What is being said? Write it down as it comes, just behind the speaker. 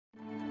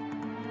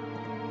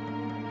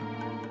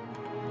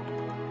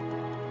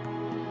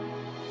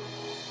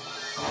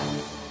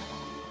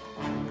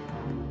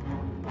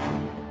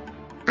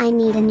I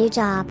need a new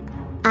job.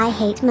 I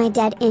hate my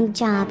dead-end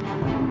job.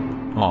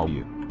 Oh,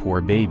 you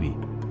poor baby.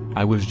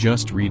 I was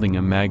just reading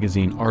a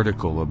magazine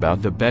article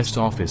about the best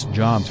office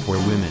jobs for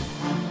women.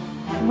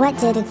 What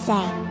did it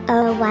say,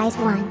 oh wise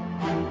one?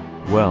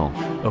 Well,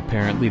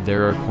 apparently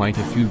there are quite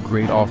a few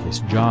great office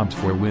jobs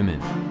for women.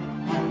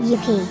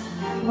 Yippee.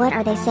 What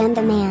are they, send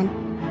the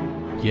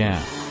man?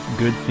 Yeah,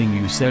 good thing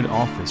you said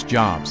office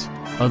jobs,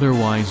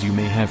 otherwise you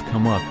may have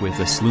come up with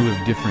a slew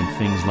of different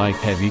things like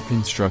heavy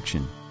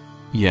construction.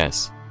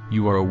 Yes,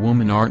 you are a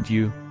woman, aren't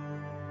you?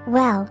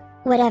 Well,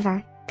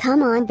 whatever,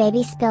 come on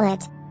baby, spill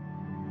it.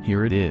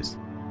 Here it is.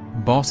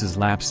 Boss's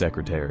lap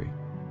secretary.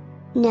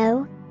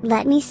 No,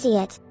 let me see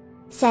it.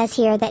 Says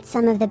here that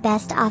some of the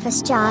best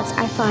office jobs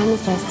are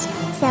pharmacist,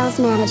 sales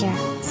manager,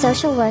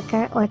 social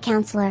worker or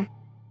counselor.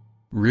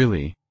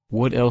 Really?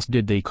 What else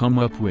did they come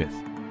up with?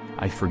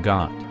 I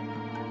forgot.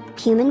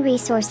 Human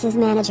resources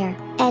manager,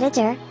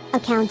 editor,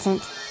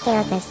 accountant,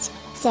 therapist,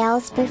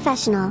 sales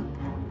professional.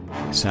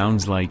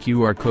 Sounds like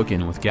you are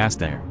cooking with gas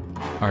there.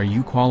 Are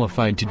you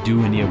qualified to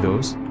do any of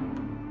those?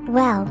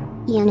 Well,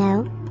 you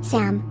know,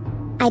 Sam.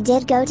 I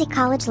did go to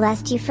college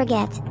lest you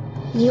forget.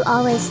 You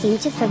always seem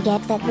to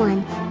forget that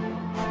one.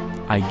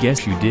 I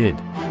guess you did.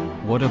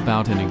 What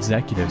about an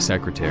executive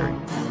secretary?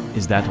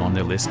 Is that on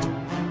the list?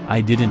 I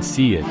didn't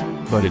see it,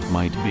 but it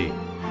might be.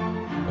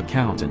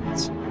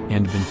 Accountants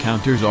and bin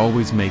counters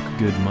always make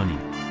good money.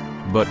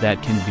 But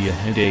that can be a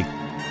headache.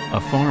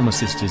 A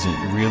pharmacist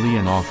isn't really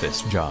an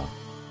office job.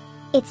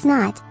 It's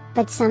not,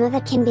 but some of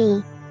it can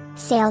be.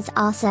 Sales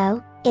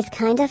also, is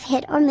kind of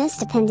hit or miss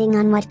depending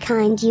on what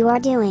kind you are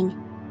doing.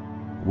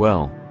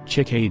 Well,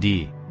 Chick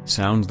AD,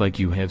 sounds like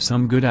you have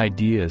some good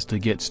ideas to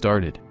get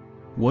started.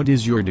 What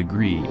is your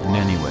degree in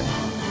anyway?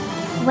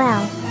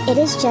 Well, it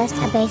is just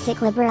a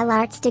basic liberal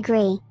arts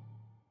degree.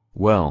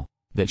 Well,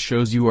 that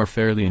shows you are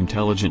fairly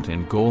intelligent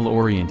and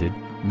goal-oriented.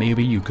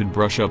 Maybe you could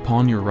brush up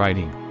on your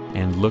writing,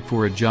 and look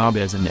for a job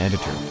as an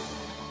editor.